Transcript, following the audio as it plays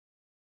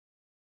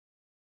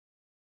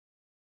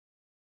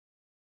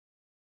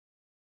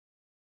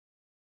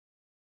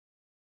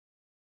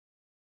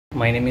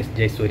My name is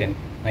Jayasuryan.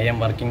 I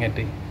am working at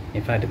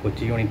NIFPHATT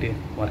Kochi unit,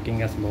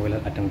 working as boiler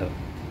attendant.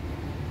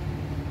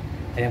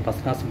 I am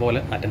first class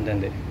boiler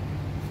attendant.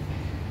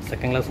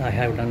 Second class I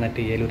have done at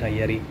Yelur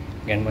IRE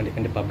Government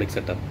and Public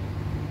Sector.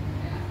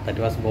 That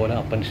was boiler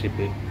apprenticeship.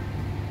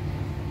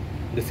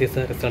 This is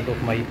a result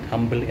of my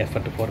humble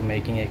effort for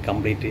making a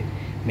complete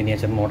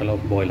miniature model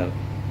of boiler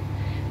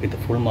with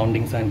full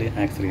mountings and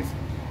accessories.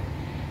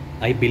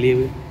 I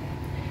believe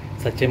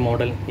such a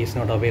model is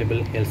not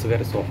available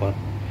elsewhere so far,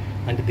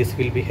 and this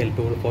will be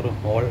helpful for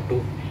all to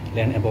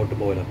learn about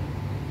boiler.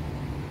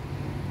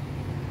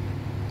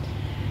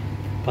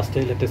 First,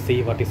 let us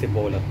see what is a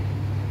boiler.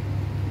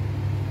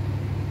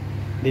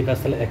 The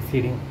vessel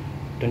exceeding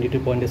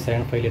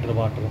 22.75 liter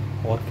water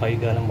or 5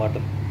 gallon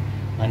water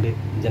and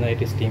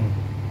generate steam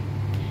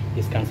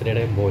is considered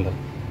a boiler,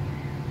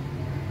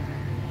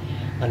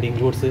 and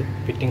includes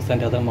fittings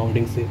and other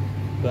mountings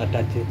to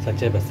attach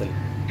such a vessel,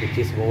 which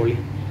is wholly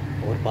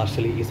or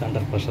partially is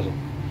under pressure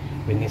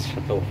when it is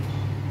shut off.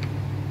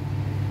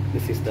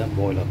 This is the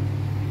boiler.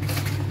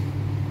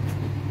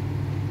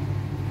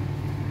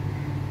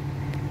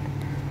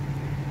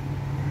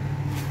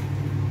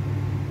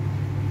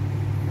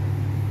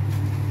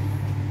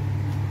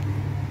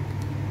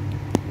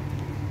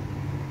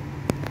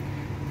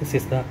 This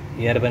is the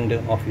air vent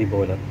of the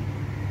boiler,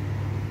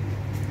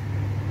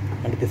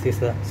 and this is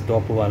the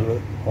stop valve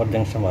or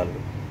junction valve,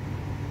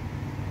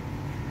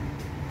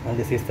 and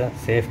this is the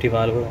safety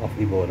valve of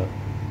the boiler,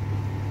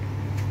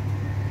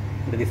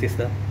 and this is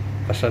the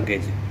pressure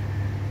gauge.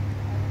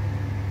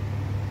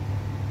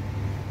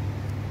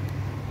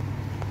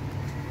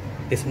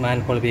 This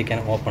manhole we can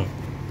open.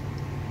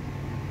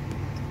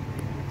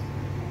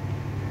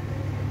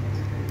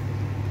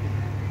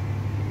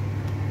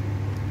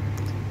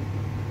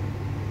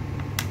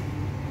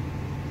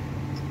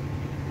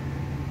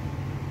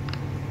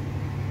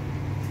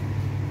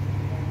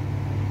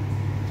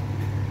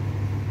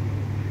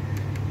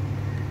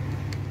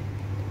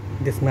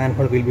 This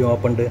manhole will be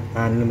opened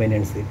annual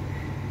maintenance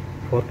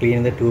for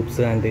cleaning the tubes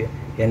and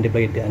end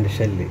plate and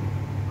shell. You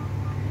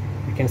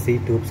can see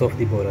tubes of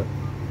the boiler.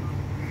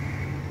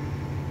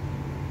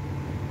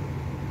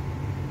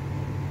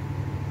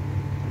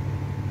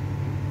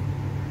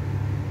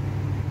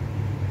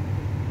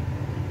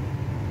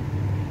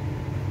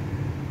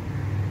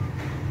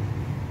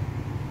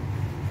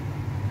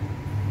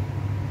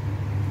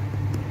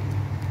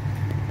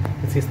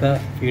 This is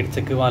the feed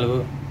check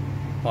valve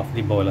of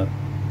the boiler.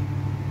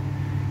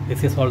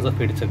 This is also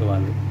feed check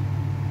valve.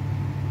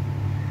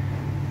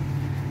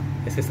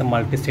 This is a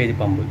multi-stage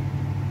pump.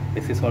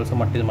 This is also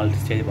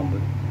multi-stage pump.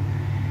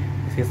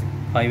 This is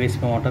 5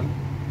 HP motor.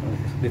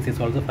 This is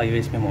also 5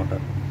 HP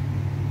motor.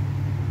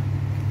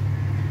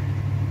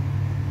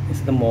 This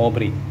is the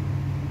mowbray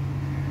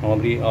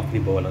of the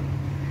boiler.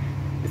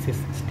 This is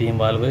steam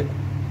valve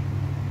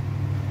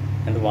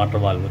and water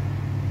valve,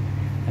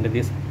 and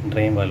this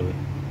drain valve.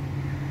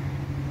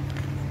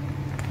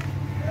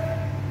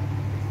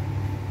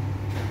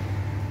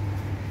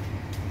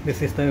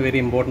 This is the very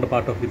important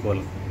part of the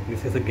boiler.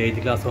 This is a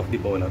gauge glass of the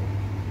boiler.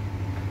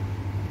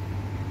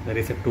 There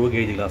is a 2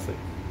 gauge glass,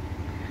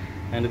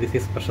 and this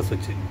is pressure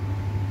switch.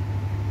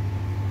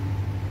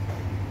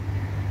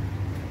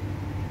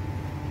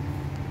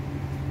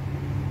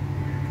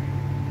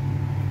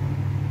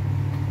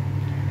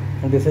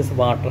 And this is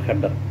water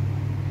header.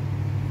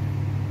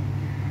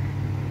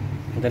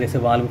 There is a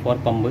valve for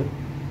pump.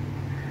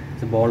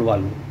 It's a ball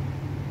valve.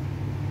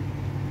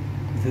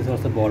 This is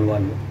also ball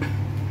valve.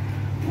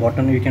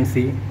 Bottom you can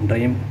see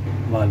drain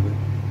valve.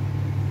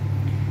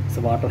 It's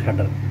a water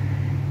header.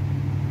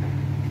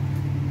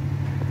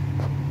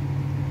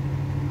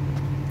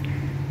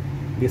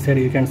 This side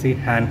you can see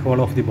hand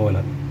hole of the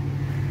boiler.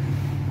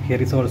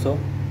 Here is also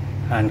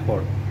hand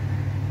hole.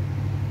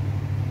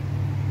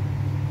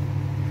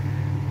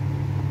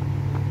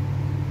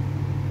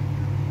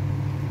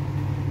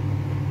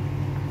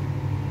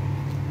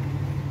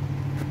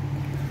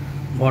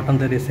 Bottom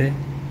there is a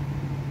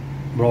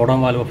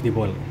broad-on valve of the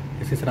boiler.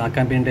 This is rack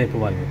and pin type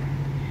valve.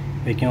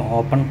 We can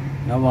open.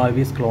 Now valve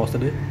is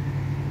closed.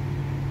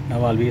 Now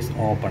valve is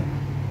open.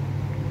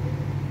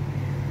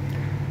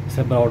 It's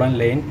a broad-on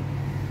lane.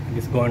 It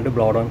is going to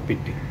broad-on pit.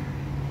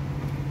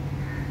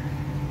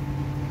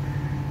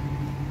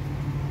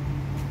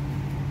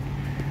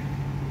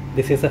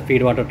 This is a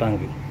feed water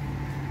tank.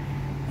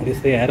 This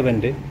is the air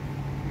vent.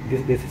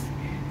 This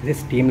is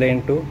steam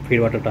line to feed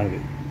water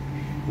tank.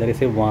 There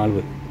is a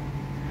valve.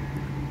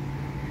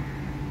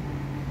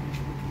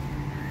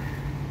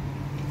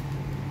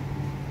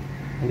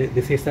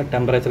 This is the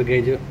temperature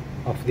gauge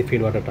of the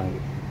feed water tank.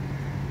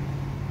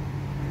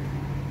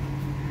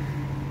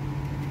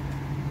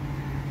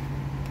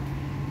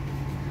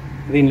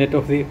 The inlet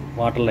of the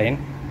water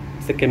line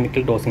is a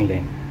chemical dosing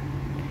line.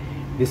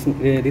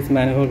 This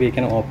manhole we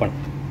can open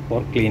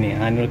for cleaning,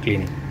 annual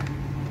cleaning.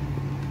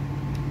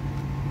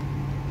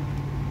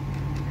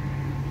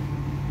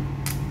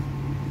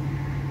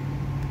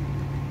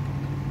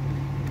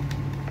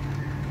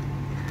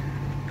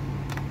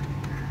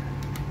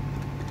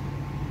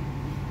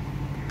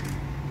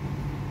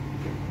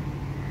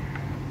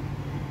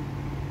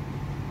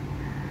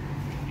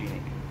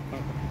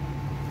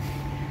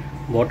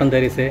 Bottom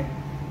there is a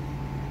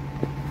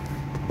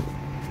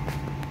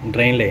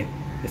drain line.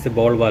 It's a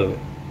ball valve.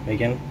 We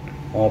can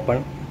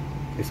open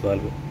this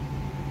valve.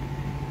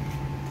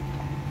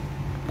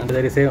 And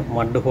there is a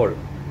mud hole.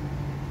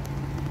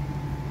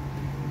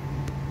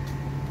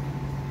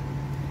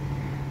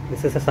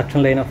 This is a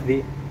suction line of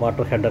the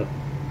water header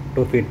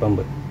to feed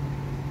pump.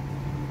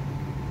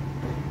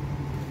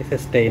 This is a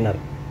strainer.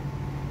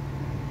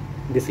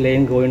 This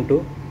line going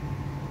to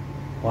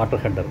water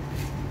header.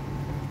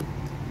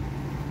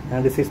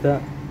 And this is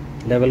the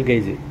level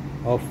gauge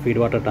of feed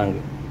water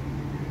tank.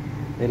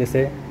 There is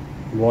a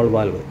ball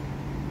valve.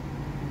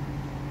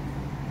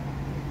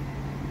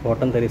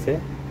 Bottom there is a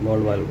ball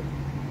valve.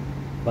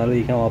 Valve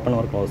you can open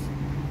or close.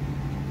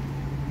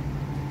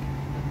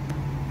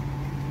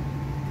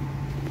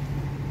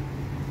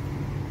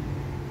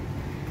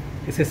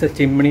 This is a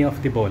chimney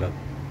of the boiler.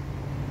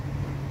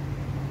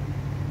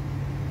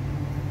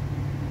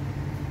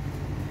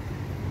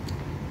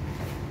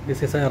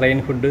 This is a rain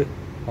hood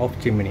of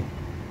chimney.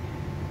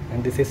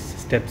 And this is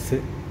steps,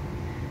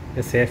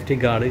 a safety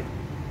guard,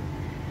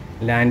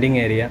 landing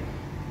area.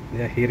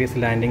 Here is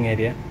landing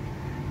area.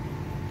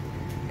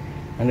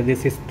 And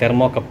this is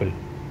thermocouple,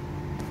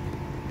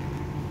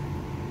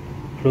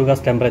 flue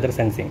gas temperature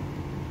sensing.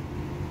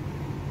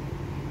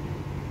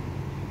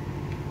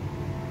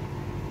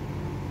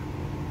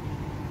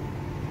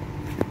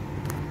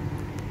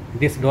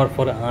 This door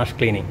for ash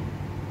cleaning.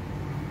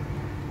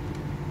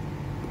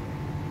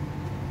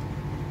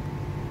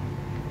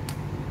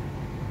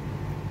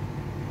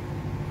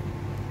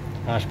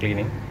 Ash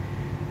cleaning.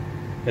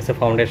 There's a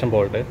foundation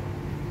bolt.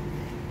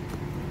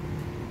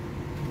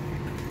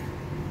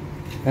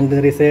 And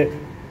there is a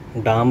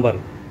damper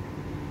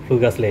flue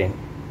gas line.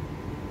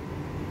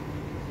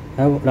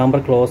 Now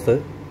damper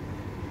closed,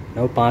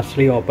 now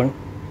partially open,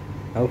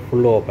 now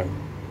full open.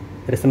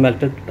 There is a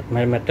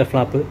metal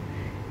flap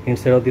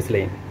inside of this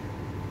lane.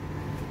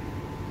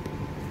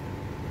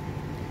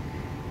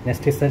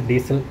 Next is the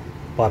diesel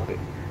part.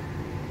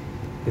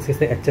 This is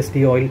the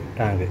HSD oil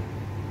tank.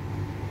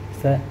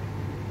 It's a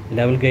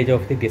level gauge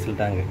of the diesel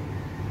tank.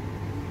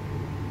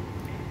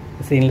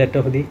 It's the inlet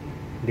of the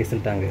diesel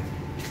tank.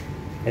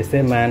 It's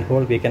a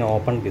manhole, we can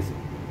open this.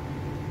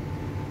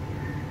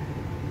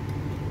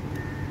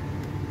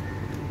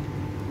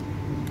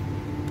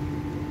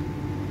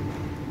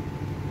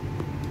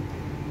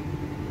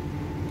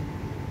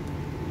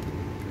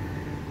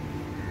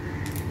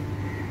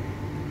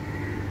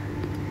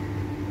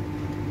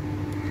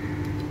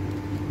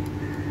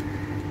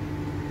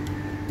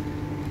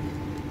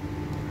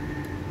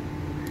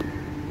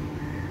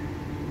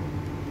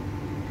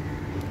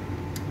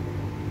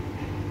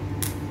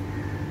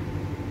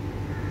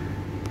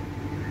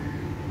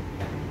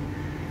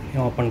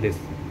 Open this.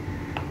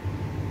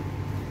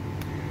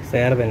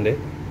 Air vent.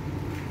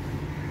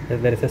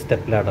 There is a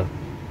step ladder.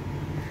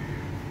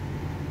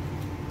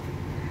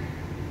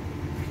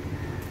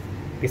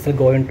 This will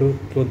go into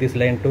through this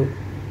line to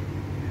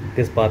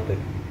this path.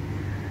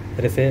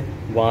 There is a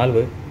valve.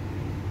 There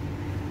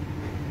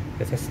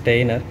is a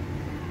strainer.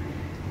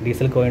 This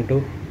will go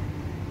into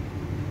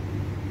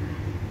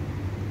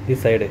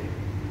this side.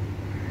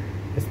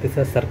 This is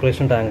a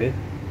circulation tank.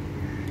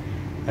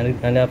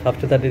 And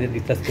after that it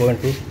will go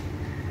into,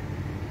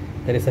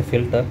 there is a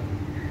filter.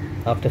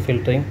 After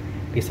filtering,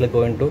 this will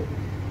go into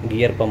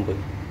gear pump.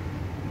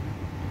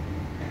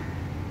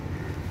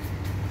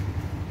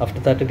 After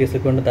that it is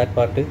going to that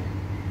part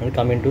and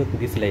come into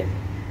this lane.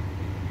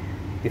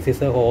 This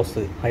is a hose,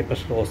 high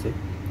pressure hose.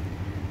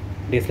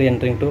 This will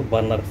entering to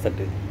burner set.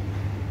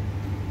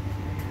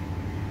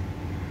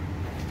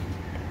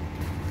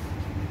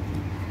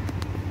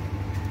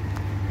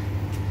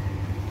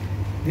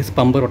 This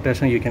pump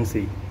rotation you can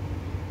see.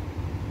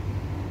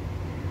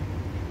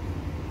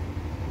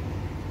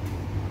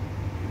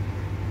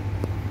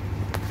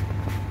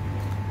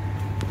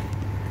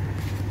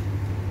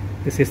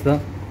 This is the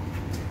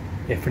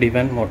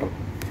FD1 motor.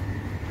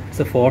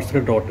 It's a forced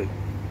draught.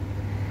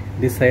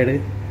 This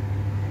side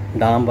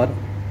damper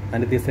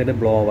and this side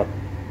blower.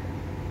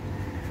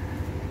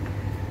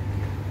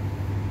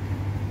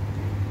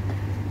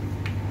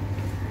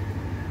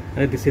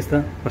 And this is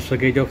the pressure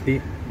gauge of the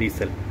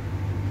diesel.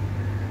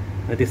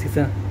 And this is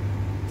a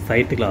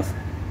sight glass.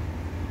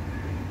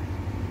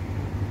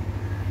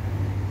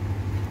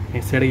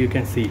 Inside you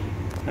can see.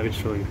 I will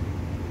show you.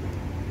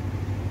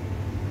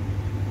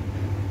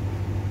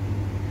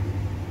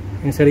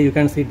 Inside you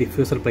can see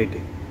diffuser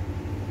plate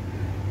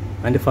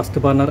and the first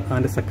burner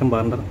and the second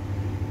burner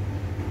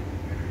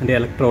and the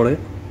electrode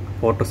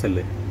photo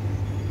cell.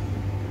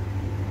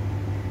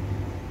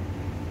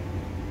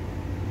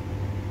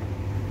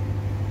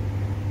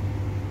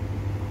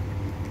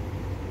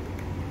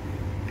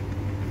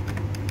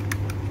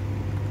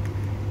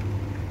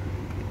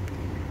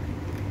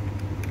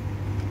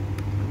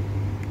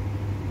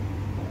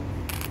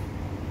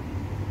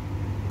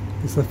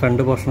 This is the front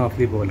portion of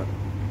the boiler.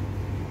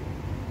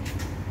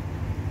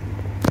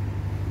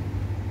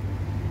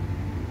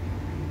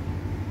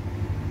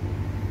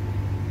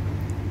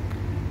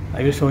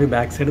 I will show you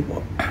back side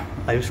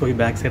I will show you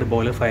back side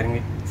boiler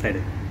firing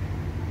side.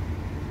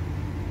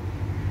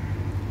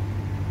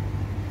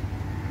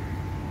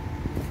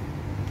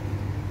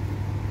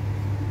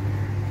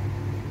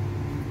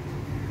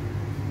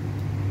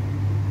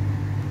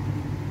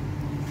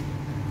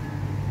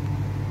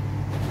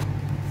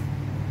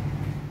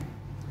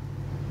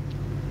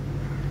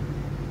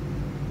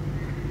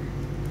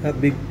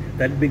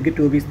 That big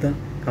tube is the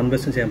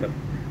combustion chamber,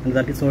 and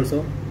that is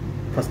also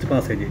first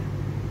passage.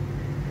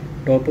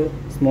 Top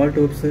small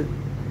tubes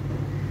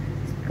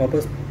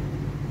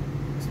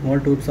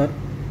are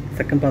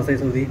second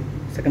passage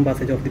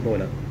of the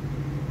boiler.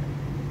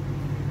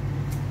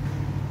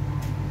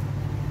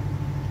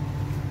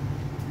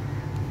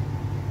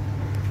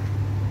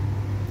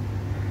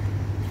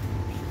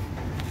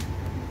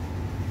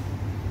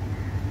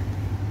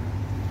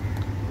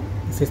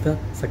 This is the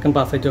second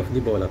passage of the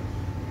boiler,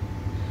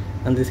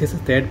 and this is the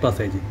third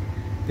passage.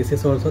 This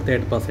is also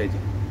third passage.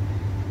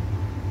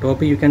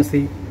 Top you can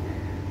see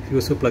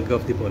fuse plug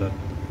of the boiler.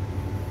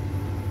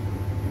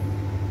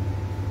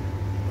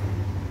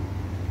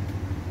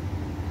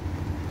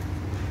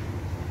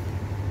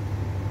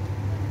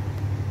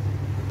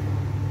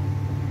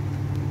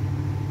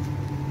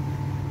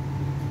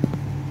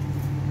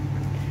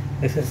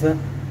 This is the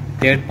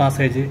third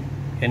passage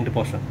end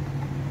portion.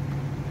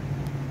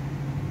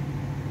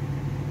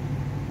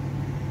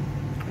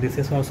 This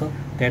is also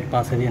third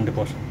passage end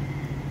portion.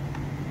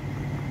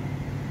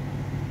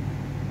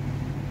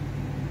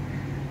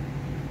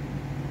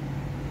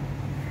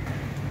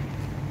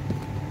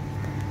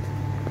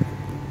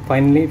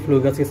 Finally,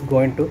 flue gas is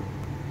going to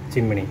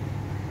chimney.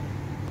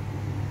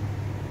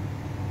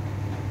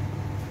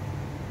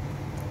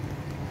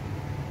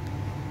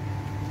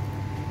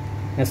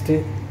 Next,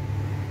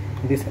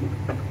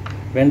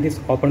 when this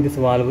open this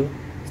valve,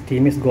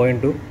 steam is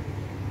going to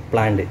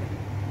plant.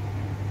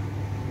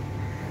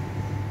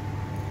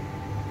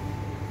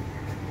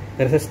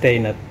 There is a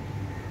strainer.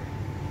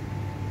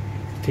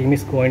 Steam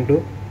is going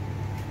to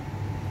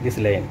this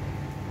lane.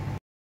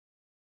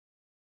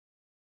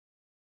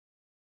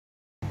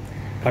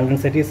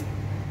 Condensate is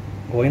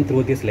going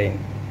through this lane.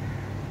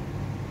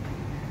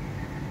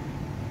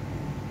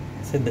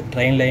 So the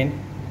drain line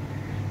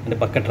and the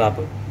bucket trap.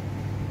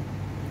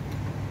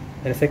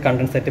 There is a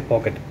condensate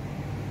pocket.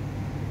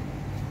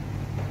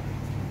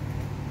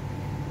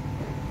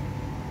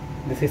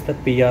 This is the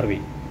PRV.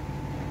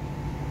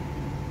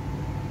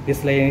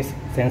 This line is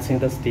sensing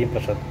the steam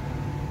pressure.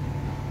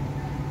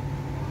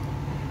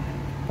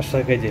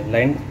 Pressure gauge,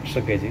 line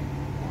pressure gauge,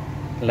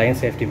 line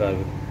safety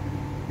valve.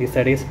 This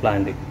side is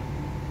planned.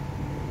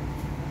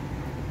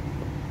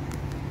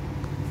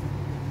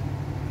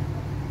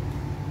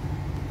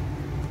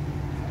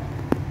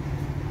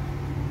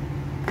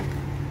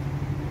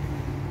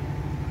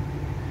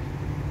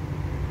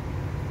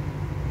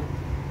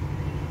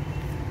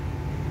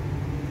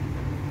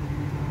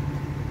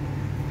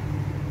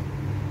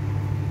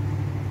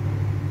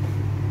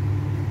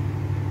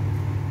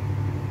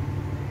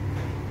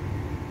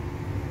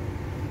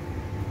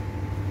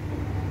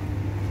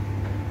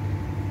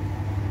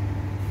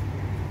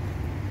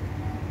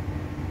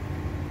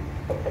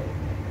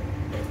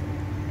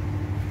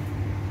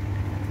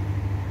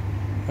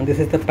 And this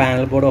is the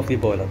panel board of the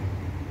boiler.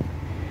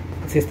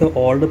 This is the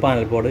old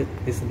panel board.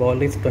 This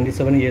boiler is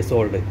 27 years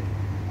old.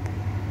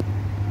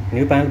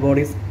 New panel board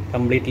is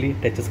completely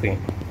touch screen.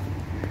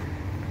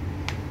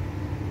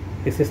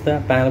 This is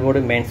the panel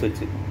board main switch.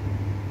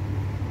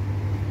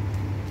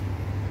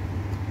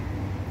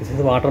 This is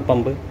the water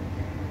pump,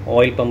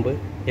 oil pump,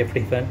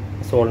 FD fan,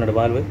 solenoid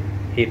valve,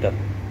 heater.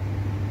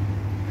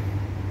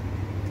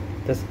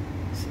 This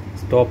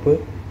stop,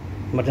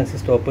 emergency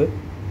stop,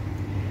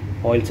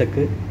 oil check,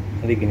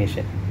 and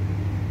ignition.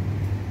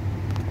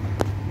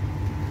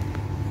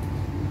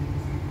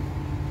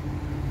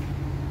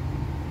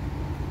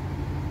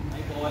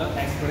 Boiler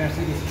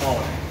explanation is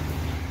over.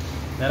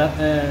 There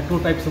are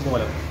two types of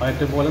boiler: fire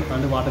tube boiler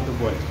and water tube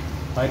boiler.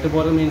 Fire tube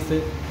boiler means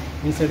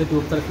inside the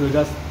tubes are flue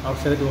gas,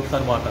 outside the tubes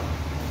are water.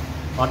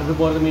 Water tube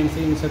boiler means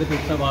inside the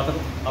tubes are water,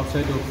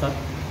 outside the tubes are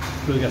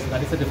flue gas.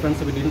 That is the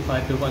difference between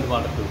fire tube and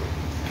water tube.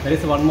 There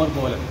is one more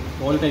boiler,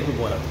 oil type of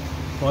boiler.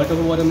 Oil type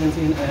of boiler means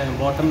in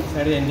bottom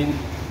side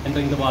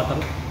entering the water,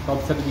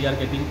 top side we are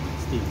getting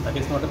steam. That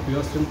is not a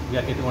pure steam, we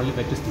are getting only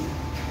wet steam.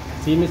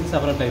 Steam is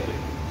several types.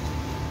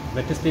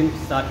 Wet steam,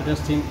 saturated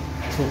steam,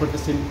 super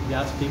steam,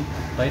 gas steam,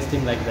 dry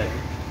steam, like that.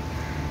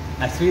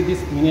 Actually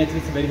this miniature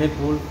is very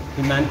helpful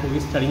to man who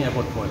is studying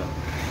about boiler.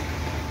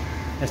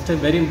 Next, a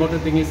very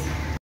important thing is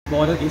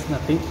boiler is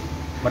nothing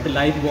but a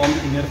light bomb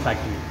in your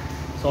factory.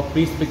 So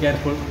please be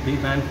careful, the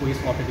man who is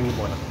operating the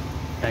boiler.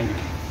 Thank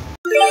you.